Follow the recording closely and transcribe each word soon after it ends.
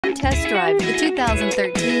Come test drive the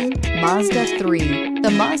 2013 Mazda 3.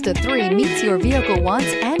 The Mazda 3 meets your vehicle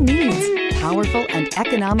wants and needs. Powerful and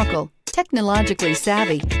economical, technologically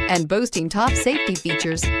savvy, and boasting top safety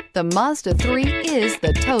features, the Mazda 3 is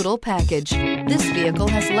the total package. This vehicle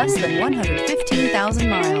has less than 115,000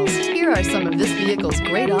 miles. Here are some of this vehicle's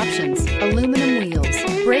great options: aluminum wheels,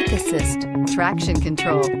 brake assist, traction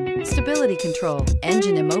control, stability control,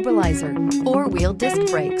 engine immobilizer, four-wheel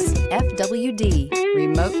disc brakes, FWD,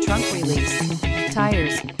 remote trunk release,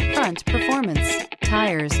 tires, front performance,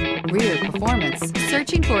 tires, rear performance.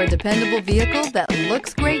 Searching for a dependable vehicle that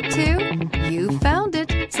looks great too? You found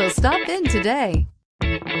it, so stop in today.